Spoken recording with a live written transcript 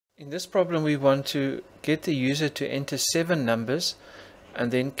In this problem, we want to get the user to enter 7 numbers and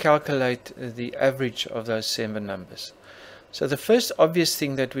then calculate the average of those 7 numbers. So the first obvious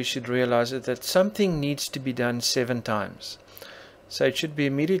thing that we should realize is that something needs to be done 7 times. So it should be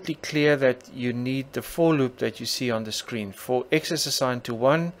immediately clear that you need the for loop that you see on the screen. For x is assigned to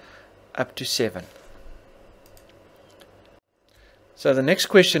 1 up to 7. So the next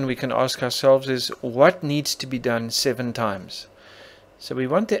question we can ask ourselves is, what needs to be done 7 times? So we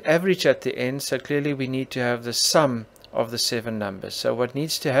want the average at the end, so clearly we need to have the sum of the 7 numbers. So what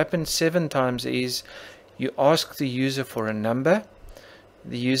needs to happen 7 times is you ask the user for a number,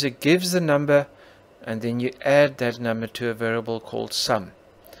 the user gives the number, and then you add that number to a variable called sum.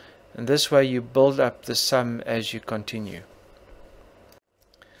 And this way you build up the sum as you continue.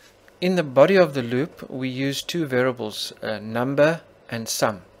 In the body of the loop we use 2 variables, number and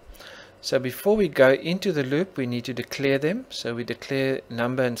sum. So before we go into the loop, we need to declare them. So we declare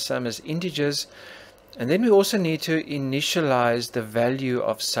number and sum as integers, and then we also need to initialize the value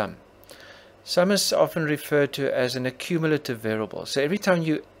of sum. Sum is often referred to as an accumulative variable. So every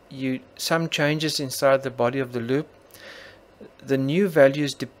time sum changes inside the body of the loop, the new value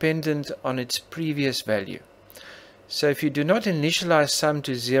is dependent on its previous value. So if you do not initialize sum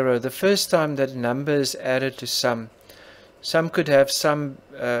to 0, the first time that number is added to sum could have some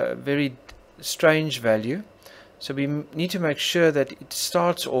very strange value. So we need to make sure that it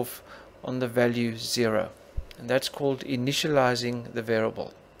starts off on the value 0. And that's called initializing the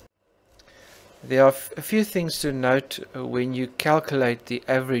variable. There are a few things to note when you calculate the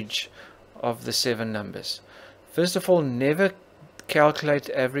average of the 7 numbers. First of all, never calculate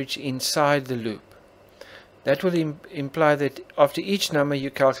average inside the loop. That will imply that after each number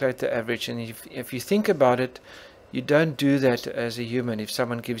you calculate the average, and if you think about it, you don't do that as a human. If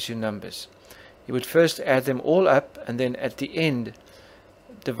someone gives you numbers, you would first add them all up and then at the end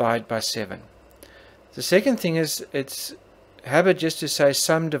divide by 7. The second thing is, it's habit just to say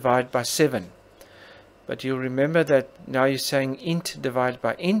sum divided by 7, but you'll remember that now you're saying int divided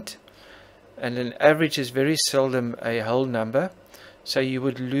by int, and an average is very seldom a whole number, so you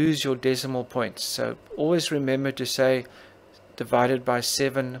would lose your decimal points. So always remember to say divided by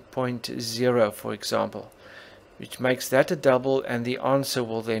 7.0, for example, which makes that a double, and the answer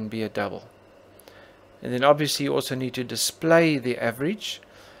will then be a double. And then obviously you also need to display the average,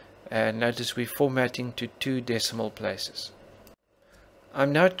 and notice we're formatting to 2 decimal places.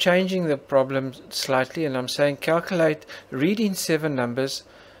 I'm now changing the problem slightly, and I'm saying read in 7 numbers,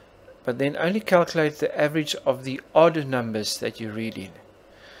 but then only calculate the average of the odd numbers that you read in.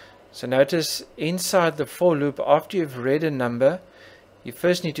 So notice inside the for loop, after you've read a number, you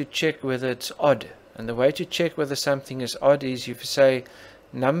first need to check whether it's odd. And the way to check whether something is odd is you say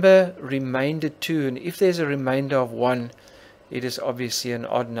number remainder 2, and if there's a remainder of 1, it is obviously an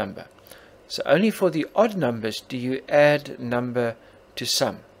odd number. So only for the odd numbers do you add number to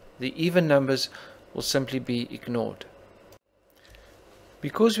sum. The even numbers will simply be ignored.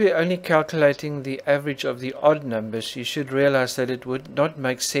 Because we're only calculating the average of the odd numbers, you should realize that it would not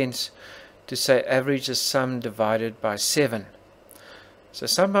make sense to say average is sum divided by 7. So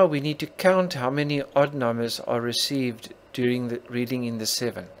somehow we need to count how many odd numbers are received during the reading in the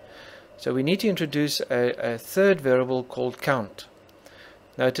 7. So we need to introduce a third variable called count.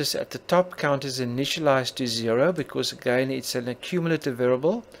 Notice at the top, count is initialized to 0 because again it's an accumulative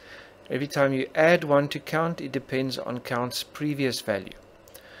variable. Every time you add 1 to count, it depends on count's previous value.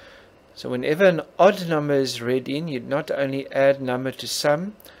 So whenever an odd number is read in, you not only add number to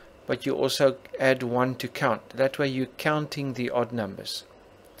sum, but you also add 1 to count. That way you're counting the odd numbers.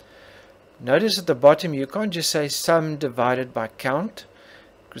 Notice at the bottom you can't just say sum divided by count,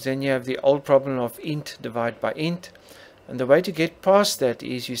 because then you have the old problem of int divided by int. And the way to get past that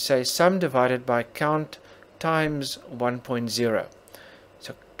is you say sum divided by count times 1.0.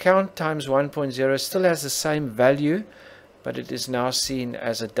 So count times 1.0 still has the same value, but it is now seen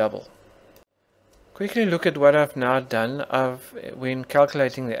as a double. Quickly look at what I've now done. When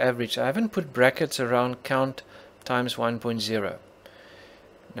calculating the average, I haven't put brackets around count times 1.0.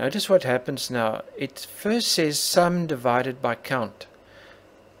 Notice what happens now. It first says sum divided by count,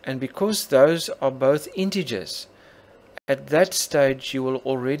 and because those are both integers, at that stage you will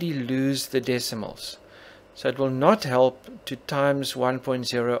already lose the decimals. So it will not help to times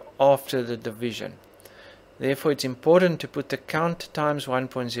 1.0 after the division. Therefore it's important to put the count times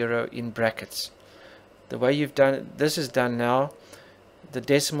 1.0 in brackets. The way you've done this is done now, the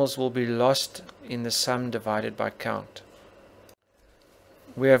decimals will be lost in the sum divided by count.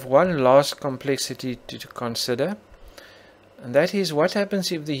 We have one last complexity to consider, and that is what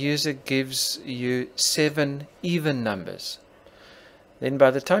happens if the user gives you 7 even numbers. then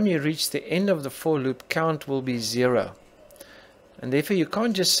by the time you reach the end of the for loop, count will be 0. And therefore you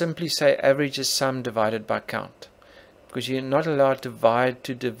can't just simply say average is sum divided by count, because you're not allowed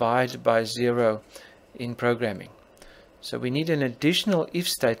to divide by 0 in programming. So we need an additional if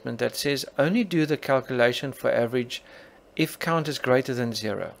statement that says only do the calculation for average if count is greater than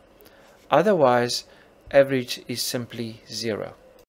 0. Otherwise, average is simply 0.